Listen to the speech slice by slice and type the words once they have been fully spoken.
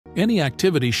Any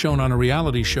activity shown on a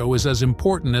reality show is as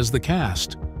important as the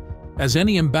cast, as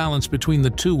any imbalance between the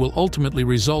two will ultimately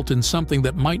result in something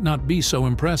that might not be so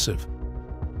impressive.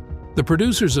 The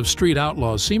producers of Street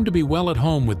Outlaws seem to be well at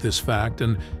home with this fact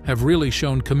and have really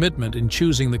shown commitment in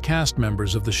choosing the cast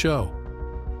members of the show.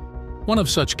 One of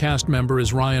such cast member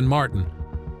is Ryan Martin,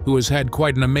 who has had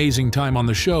quite an amazing time on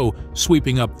the show,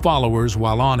 sweeping up followers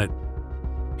while on it.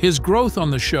 His growth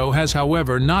on the show has,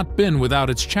 however, not been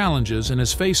without its challenges and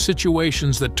has faced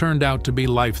situations that turned out to be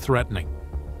life-threatening.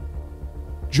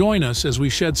 Join us as we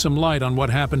shed some light on what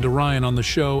happened to Ryan on the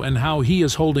show and how he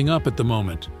is holding up at the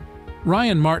moment.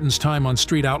 Ryan Martin's time on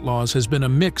Street Outlaws has been a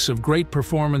mix of great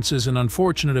performances and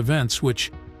unfortunate events,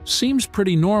 which seems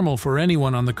pretty normal for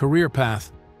anyone on the career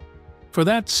path. For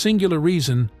that singular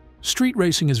reason, street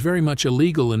racing is very much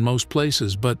illegal in most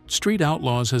places, but Street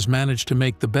Outlaws has managed to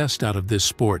make the best out of this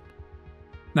sport.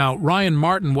 Now, Ryan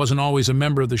Martin wasn't always a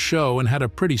member of the show and had a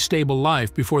pretty stable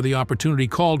life before the opportunity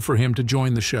called for him to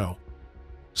join the show.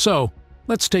 So,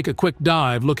 let's take a quick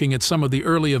dive looking at some of the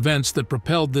early events that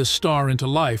propelled this star into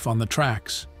life on the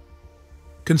tracks.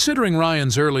 Considering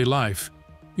Ryan's early life,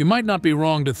 you might not be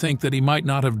wrong to think that he might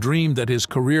not have dreamed that his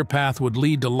career path would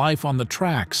lead to life on the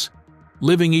tracks,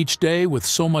 living each day with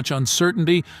so much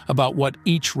uncertainty about what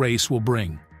each race will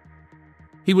bring.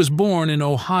 He was born in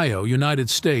Ohio, United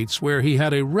States, where he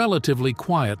had a relatively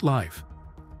quiet life.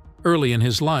 Early in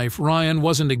his life, Ryan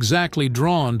wasn't exactly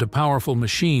drawn to powerful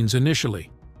machines initially.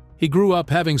 He grew up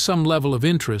having some level of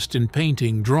interest in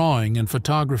painting, drawing, and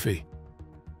photography.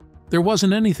 There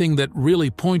wasn't anything that really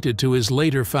pointed to his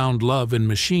later found love in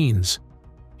machines.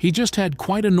 He just had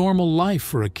quite a normal life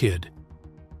for a kid.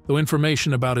 Though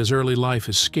information about his early life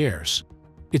is scarce,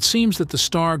 it seems that the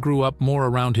star grew up more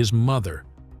around his mother,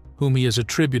 whom he has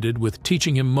attributed with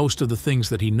teaching him most of the things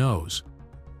that he knows.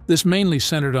 This mainly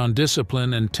centered on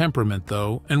discipline and temperament,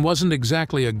 though, and wasn't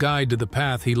exactly a guide to the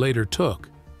path he later took.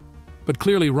 But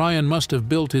clearly Ryan must have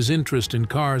built his interest in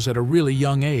cars at a really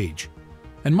young age,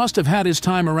 and must have had his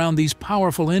time around these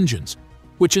powerful engines,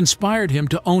 which inspired him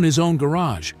to own his own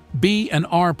garage,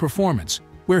 B&R Performance,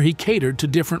 where he catered to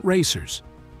different racers.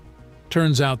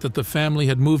 Turns out that the family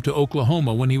had moved to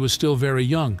Oklahoma when he was still very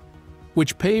young,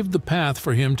 which paved the path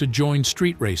for him to join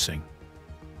street racing.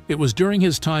 It was during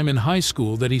his time in high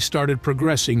school that he started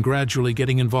progressing, gradually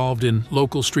getting involved in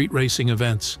local street racing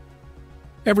events.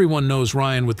 Everyone knows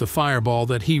Ryan with the Fireball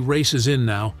that he races in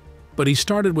now, but he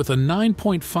started with a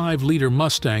 9.5-liter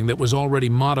Mustang that was already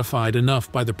modified enough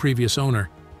by the previous owner.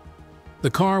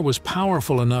 The car was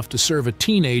powerful enough to serve a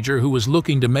teenager who was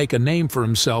looking to make a name for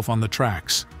himself on the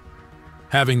tracks.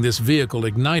 Having this vehicle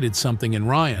ignited something in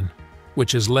Ryan,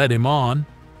 which has led him on,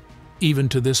 even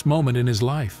to this moment in his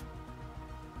life.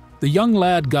 The young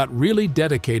lad got really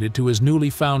dedicated to his newly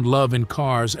found love in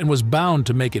cars and was bound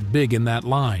to make it big in that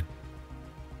line.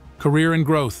 Career and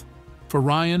growth. For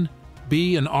Ryan,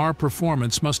 B&R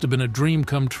Performance must have been a dream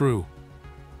come true.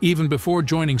 Even before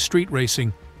joining street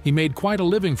racing, he made quite a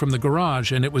living from the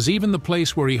garage, and it was even the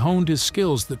place where he honed his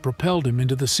skills that propelled him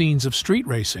into the scenes of street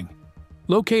racing.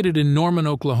 Located in Norman,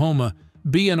 Oklahoma,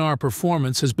 B&R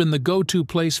Performance has been the go-to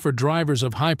place for drivers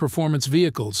of high-performance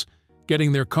vehicles,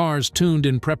 getting their cars tuned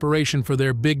in preparation for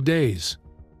their big days.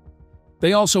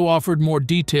 They also offered more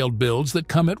detailed builds that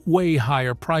come at way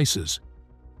higher prices,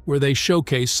 where they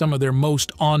showcase some of their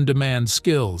most on-demand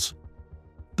skills.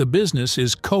 The business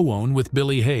is co-owned with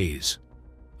Billy Hayes.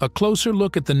 A closer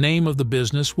look at the name of the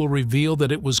business will reveal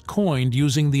that it was coined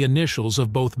using the initials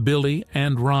of both Billy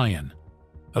and Ryan.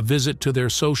 A visit to their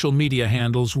social media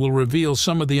handles will reveal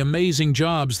some of the amazing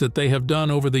jobs that they have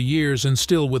done over the years and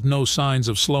still with no signs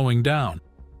of slowing down.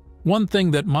 One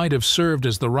thing that might have served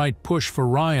as the right push for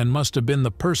Ryan must have been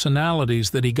the personalities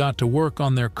that he got to work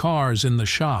on their cars in the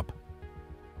shop.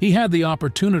 He had the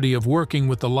opportunity of working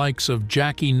with the likes of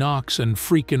Jackie Knox and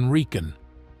Freakin' Rican,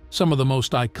 some of the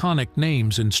most iconic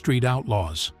names in Street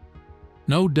Outlaws.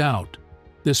 No doubt,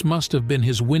 this must have been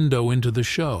his window into the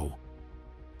show.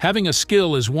 Having a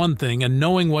skill is one thing and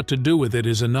knowing what to do with it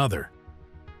is another.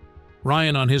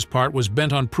 Ryan, on his part, was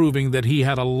bent on proving that he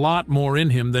had a lot more in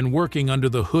him than working under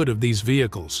the hood of these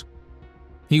vehicles.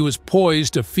 He was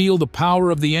poised to feel the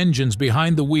power of the engines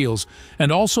behind the wheels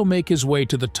and also make his way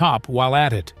to the top while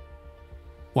at it.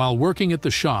 While working at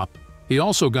the shop, he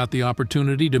also got the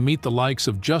opportunity to meet the likes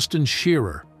of Justin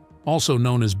Shearer, also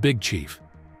known as Big Chief.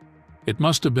 It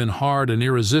must have been hard and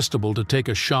irresistible to take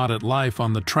a shot at life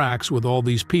on the tracks with all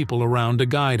these people around to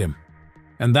guide him.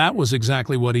 And that was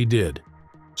exactly what he did.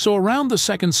 So around the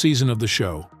second season of the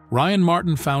show, Ryan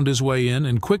Martin found his way in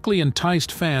and quickly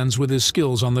enticed fans with his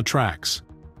skills on the tracks.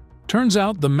 Turns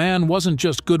out the man wasn't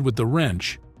just good with the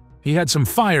wrench, He had some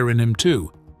fire in him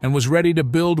too, and was ready to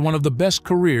build one of the best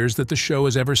careers that the show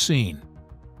has ever seen.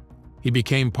 He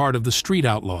became part of the Street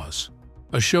Outlaws,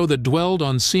 a show that dwelled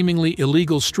on seemingly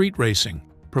illegal street racing,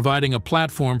 providing a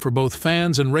platform for both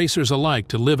fans and racers alike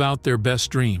to live out their best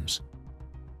dreams.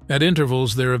 At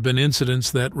intervals, there have been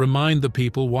incidents that remind the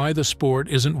people why the sport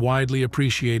isn't widely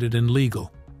appreciated and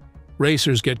legal.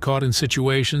 Racers get caught in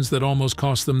situations that almost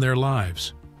cost them their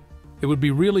lives. It would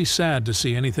be really sad to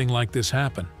see anything like this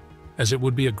happen, as it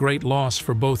would be a great loss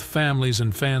for both families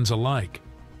and fans alike.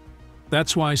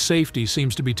 That's why safety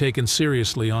seems to be taken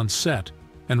seriously on set,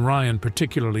 and Ryan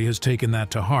particularly has taken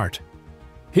that to heart.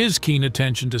 His keen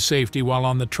attention to safety while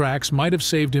on the tracks might have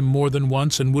saved him more than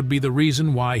once and would be the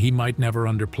reason why he might never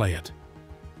underplay it.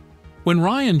 When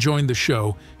Ryan joined the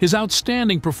show, his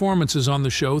outstanding performances on the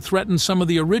show threatened some of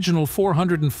the original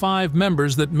 405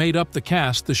 members that made up the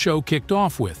cast the show kicked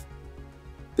off with.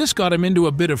 This got him into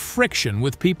a bit of friction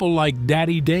with people like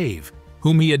Daddy Dave,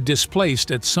 whom he had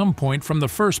displaced at some point from the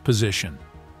first position.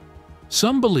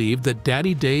 Some believed that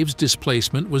Daddy Dave's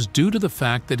displacement was due to the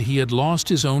fact that he had lost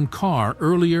his own car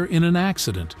earlier in an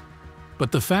accident,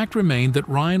 but the fact remained that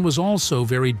Ryan was also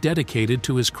very dedicated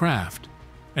to his craft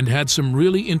and had some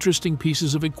really interesting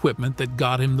pieces of equipment that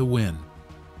got him the win.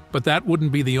 But that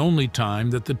wouldn't be the only time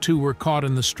that the two were caught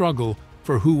in the struggle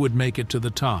for who would make it to the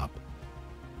top.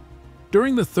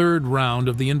 During the third round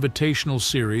of the Invitational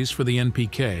Series for the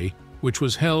NPK, which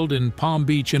was held in Palm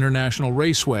Beach International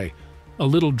Raceway, a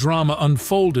little drama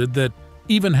unfolded that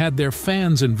even had their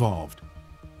fans involved.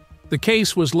 The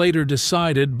case was later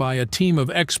decided by a team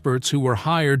of experts who were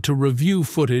hired to review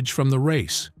footage from the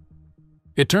race.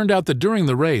 It turned out that during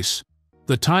the race,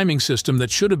 the timing system that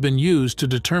should have been used to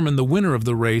determine the winner of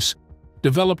the race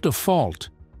developed a fault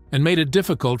and made it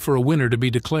difficult for a winner to be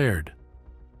declared.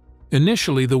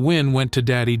 Initially, the win went to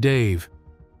Daddy Dave.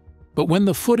 But when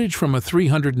the footage from a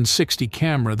 360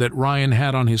 camera that Ryan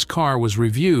had on his car was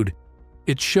reviewed,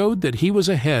 it showed that he was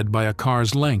ahead by a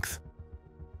car's length.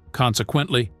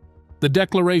 Consequently, the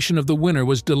declaration of the winner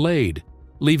was delayed,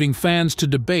 leaving fans to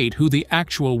debate who the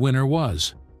actual winner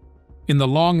was. In the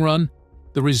long run,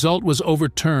 the result was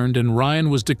overturned and Ryan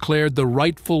was declared the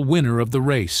rightful winner of the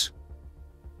race.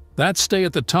 That stay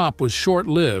at the top was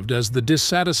short-lived as the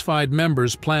dissatisfied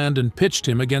members planned and pitched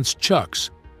him against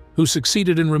Chucks, who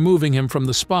succeeded in removing him from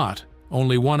the spot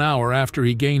only 1 hour after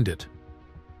he gained it.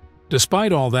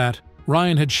 Despite all that,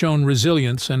 Ryan had shown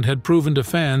resilience and had proven to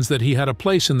fans that he had a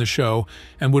place in the show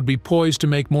and would be poised to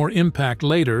make more impact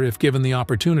later if given the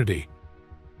opportunity.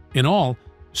 In all,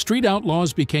 Street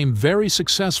Outlaws became very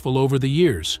successful over the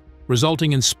years,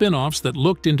 resulting in spin-offs that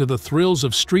looked into the thrills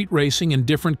of street racing in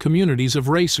different communities of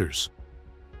racers.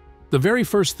 The very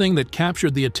first thing that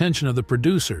captured the attention of the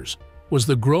producers was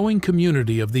the growing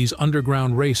community of these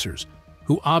underground racers,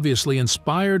 who obviously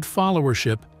inspired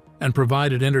followership and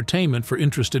provided entertainment for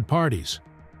interested parties.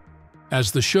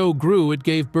 As the show grew, it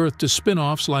gave birth to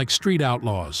spin-offs like Street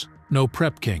Outlaws, No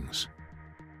Prep Kings.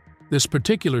 This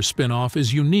particular spin-off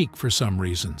is unique for some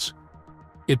reasons.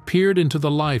 It peered into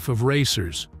the life of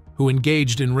racers who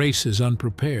engaged in races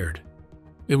unprepared.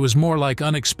 It was more like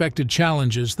unexpected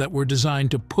challenges that were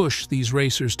designed to push these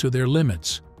racers to their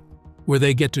limits, where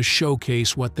they get to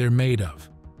showcase what they're made of.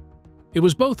 It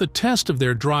was both a test of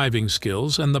their driving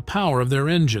skills and the power of their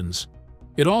engines.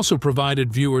 It also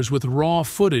provided viewers with raw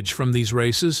footage from these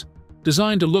races,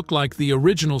 designed to look like the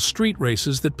original street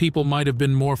races that people might have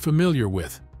been more familiar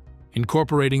with,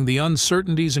 incorporating the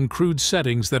uncertainties and crude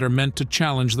settings that are meant to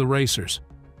challenge the racers.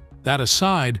 That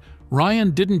aside,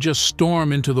 Ryan didn't just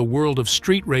storm into the world of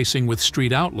street racing with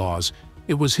Street Outlaws.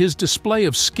 It was his display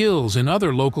of skills in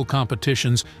other local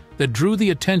competitions that drew the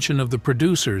attention of the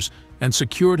producers and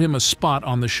secured him a spot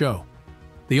on the show.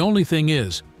 The only thing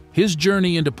is, his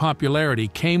journey into popularity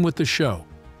came with the show,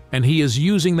 and he is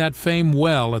using that fame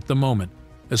well at the moment,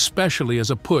 especially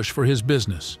as a push for his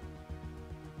business.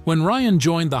 When Ryan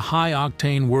joined the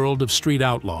high-octane world of Street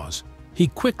Outlaws, he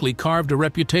quickly carved a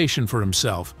reputation for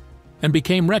himself and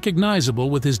became recognizable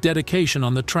with his dedication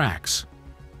on the tracks.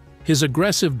 His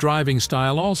aggressive driving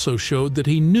style also showed that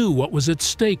he knew what was at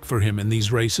stake for him in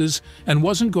these races and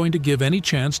wasn't going to give any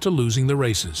chance to losing the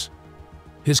races.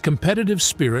 His competitive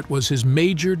spirit was his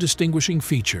major distinguishing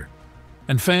feature,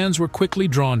 and fans were quickly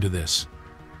drawn to this.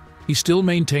 He still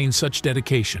maintains such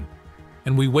dedication,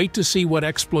 and we wait to see what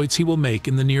exploits he will make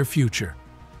in the near future.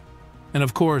 And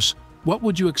of course, what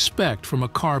would you expect from a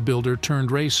car builder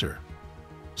turned racer?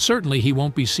 Certainly he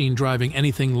won't be seen driving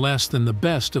anything less than the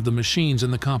best of the machines in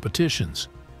the competitions.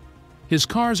 His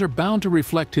cars are bound to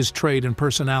reflect his trade and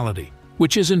personality,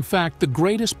 which is in fact the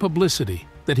greatest publicity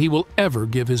that he will ever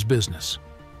give his business.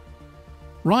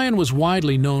 Ryan was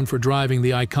widely known for driving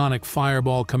the iconic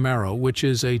Fireball Camaro, which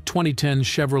is a 2010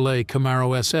 Chevrolet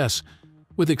Camaro SS,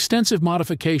 with extensive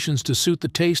modifications to suit the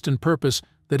taste and purpose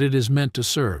that it is meant to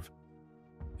serve.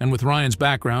 And with Ryan's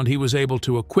background, he was able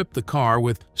to equip the car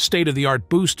with state-of-the-art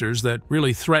boosters that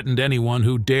really threatened anyone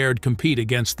who dared compete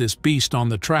against this beast on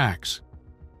the tracks.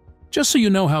 Just so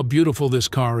you know how beautiful this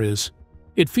car is,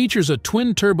 it features a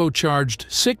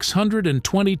twin-turbocharged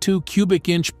 622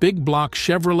 cubic-inch big-block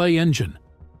Chevrolet engine,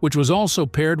 which was also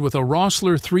paired with a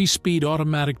Rossler 3-speed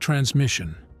automatic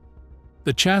transmission.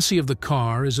 The chassis of the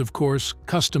car is, of course,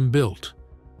 custom-built,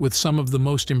 with some of the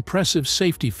most impressive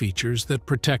safety features that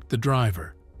protect the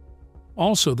driver.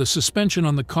 Also, the suspension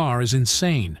on the car is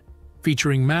insane,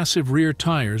 featuring massive rear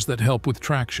tires that help with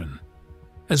traction.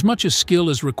 As much as skill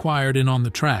is required on the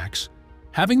tracks,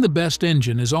 having the best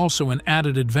engine is also an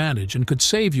added advantage and could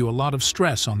save you a lot of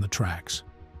stress on the tracks.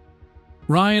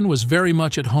 Ryan was very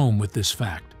much at home with this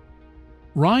fact.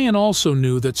 Ryan also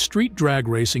knew that street drag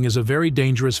racing is a very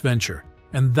dangerous venture,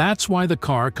 and that's why the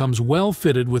car comes well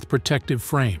fitted with protective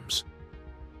frames.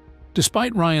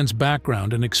 Despite Ryan's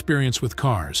background and experience with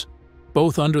cars,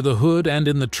 both under the hood and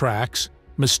in the tracks,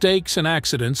 mistakes and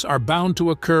accidents are bound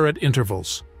to occur at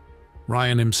intervals.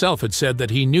 Ryan himself had said that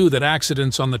he knew that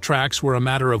accidents on the tracks were a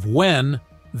matter of when,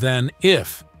 then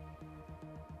if.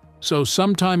 So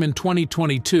sometime in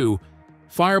 2022,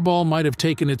 Fireball might have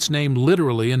taken its name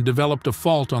literally and developed a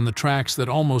fault on the tracks that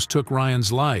almost took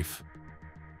Ryan's life.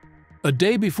 A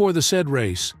day before the said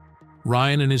race,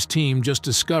 Ryan and his team just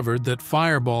discovered that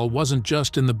Fireball wasn't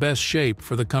just in the best shape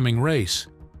for the coming race,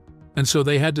 and so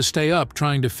they had to stay up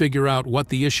trying to figure out what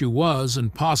the issue was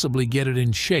and possibly get it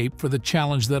in shape for the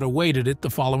challenge that awaited it the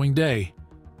following day.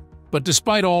 But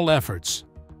despite all efforts,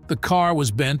 the car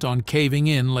was bent on caving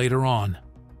in later on.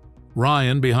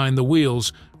 Ryan behind the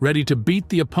wheels, ready to beat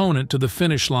the opponent to the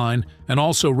finish line and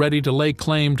also ready to lay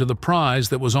claim to the prize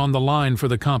that was on the line for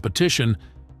the competition,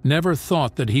 never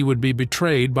thought that he would be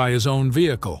betrayed by his own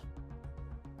vehicle.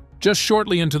 Just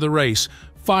shortly into the race,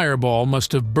 Fireball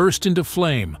must have burst into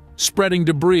flame, spreading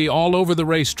debris all over the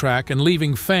racetrack and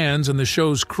leaving fans and the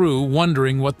show's crew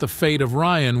wondering what the fate of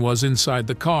Ryan was inside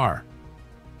the car.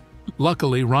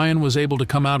 Luckily, Ryan was able to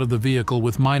come out of the vehicle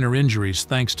with minor injuries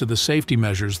thanks to the safety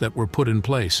measures that were put in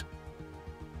place.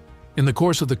 In the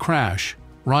course of the crash,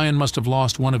 Ryan must have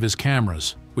lost one of his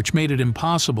cameras, which made it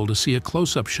impossible to see a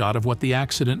close-up shot of what the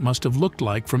accident must have looked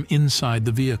like from inside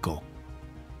the vehicle.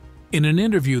 In an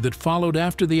interview that followed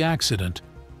after the accident,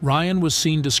 Ryan was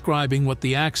seen describing what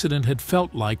the accident had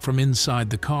felt like from inside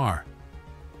the car.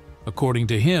 According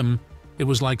to him, it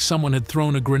was like someone had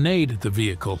thrown a grenade at the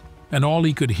vehicle, and all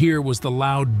he could hear was the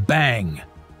loud bang,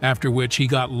 after which he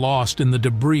got lost in the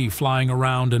debris flying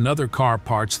around and other car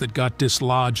parts that got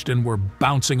dislodged and were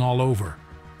bouncing all over.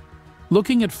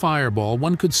 Looking at Fireball,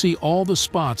 one could see all the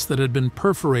spots that had been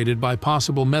perforated by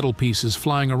possible metal pieces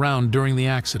flying around during the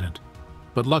accident.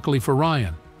 But luckily for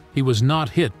Ryan, he was not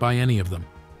hit by any of them.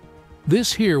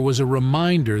 This here was a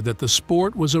reminder that the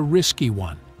sport was a risky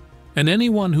one, and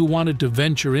anyone who wanted to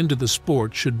venture into the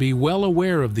sport should be well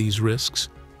aware of these risks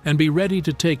and be ready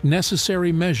to take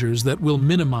necessary measures that will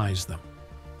minimize them.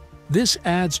 This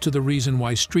adds to the reason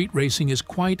why street racing is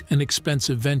quite an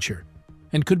expensive venture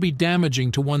and could be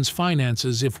damaging to one's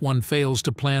finances if one fails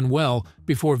to plan well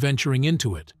before venturing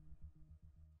into it.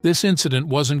 This incident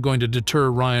wasn't going to deter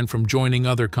Ryan from joining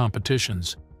other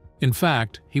competitions. In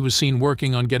fact, he was seen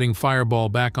working on getting Fireball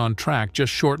back on track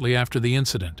just shortly after the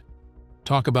incident.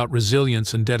 Talk about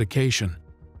resilience and dedication.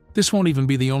 This won't even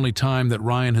be the only time that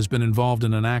Ryan has been involved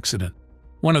in an accident.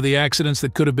 One of the accidents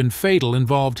that could have been fatal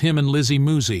involved him and Lizzie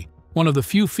Musi, one of the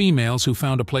few females who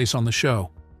found a place on the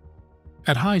show.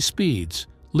 At high speeds,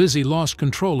 Lizzie lost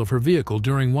control of her vehicle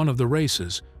during one of the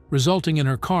races, resulting in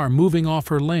her car moving off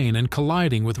her lane and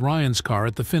colliding with Ryan's car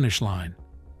at the finish line.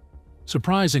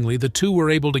 Surprisingly, the two were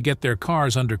able to get their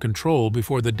cars under control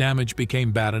before the damage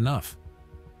became bad enough.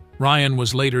 Ryan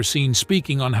was later seen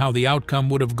speaking on how the outcome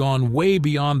would have gone way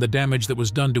beyond the damage that was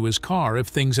done to his car if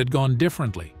things had gone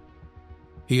differently.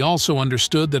 He also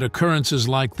understood that occurrences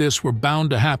like this were bound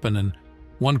to happen and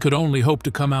one could only hope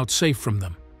to come out safe from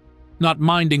them. Not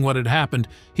minding what had happened,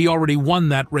 he already won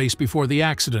that race before the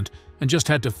accident and just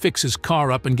had to fix his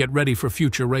car up and get ready for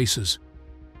future races.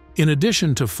 In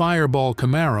addition to Fireball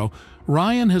Camaro,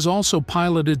 Ryan has also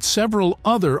piloted several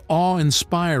other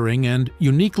awe-inspiring and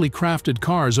uniquely crafted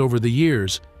cars over the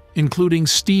years, including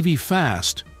Stevie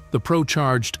Fast, the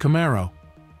pro-charged Camaro.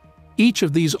 Each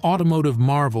of these automotive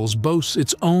marvels boasts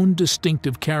its own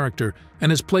distinctive character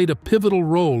and has played a pivotal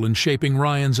role in shaping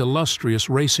Ryan's illustrious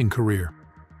racing career.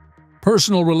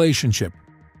 Personal relationship.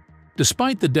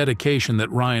 Despite the dedication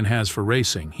that Ryan has for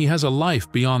racing, he has a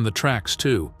life beyond the tracks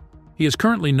too. He is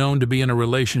currently known to be in a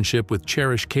relationship with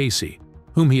Cherish Casey,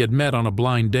 whom he had met on a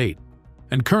blind date.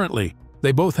 And currently,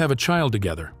 they both have a child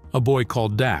together, a boy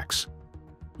called Dax.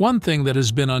 One thing that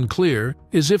has been unclear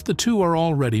is if the two are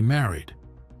already married.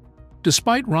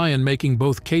 Despite Ryan making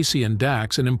both Casey and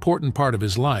Dax an important part of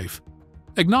his life,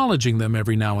 acknowledging them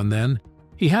every now and then,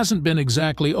 he hasn't been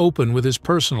exactly open with his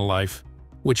personal life,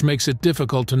 which makes it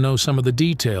difficult to know some of the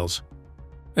details.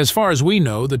 As far as we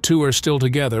know, the two are still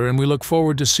together, and we look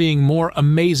forward to seeing more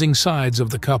amazing sides of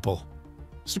the couple.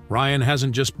 Ryan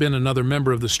hasn't just been another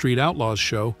member of the Street Outlaws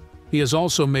show, he has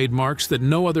also made marks that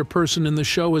no other person in the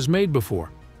show has made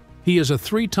before. He is a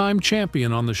 3-time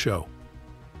champion on the show,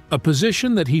 a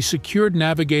position that he secured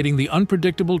navigating the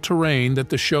unpredictable terrain that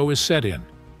the show is set in,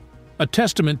 a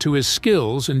testament to his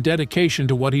skills and dedication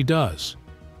to what he does.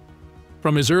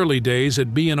 From his early days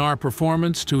at B&R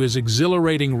Performance to his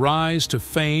exhilarating rise to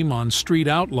fame on Street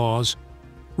Outlaws,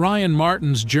 Ryan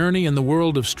Martin's journey in the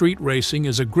world of street racing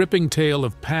is a gripping tale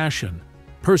of passion,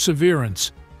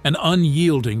 perseverance, and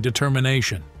unyielding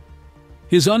determination.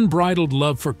 His unbridled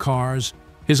love for cars,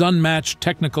 his unmatched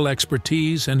technical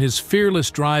expertise, and his fearless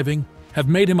driving have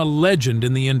made him a legend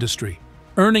in the industry,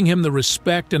 earning him the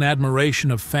respect and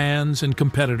admiration of fans and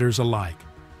competitors alike.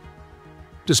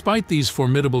 Despite these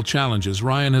formidable challenges,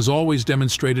 Ryan has always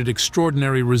demonstrated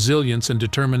extraordinary resilience and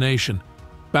determination,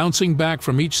 bouncing back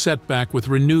from each setback with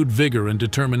renewed vigor and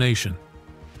determination.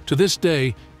 To this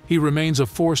day, he remains a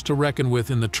force to reckon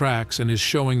with in the tracks and is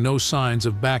showing no signs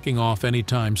of backing off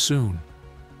anytime soon.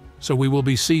 So we will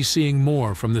be seeing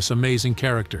more from this amazing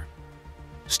character.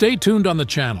 Stay tuned on the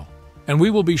channel, and we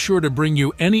will be sure to bring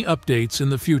you any updates in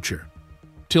the future.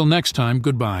 Till next time,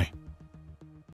 goodbye.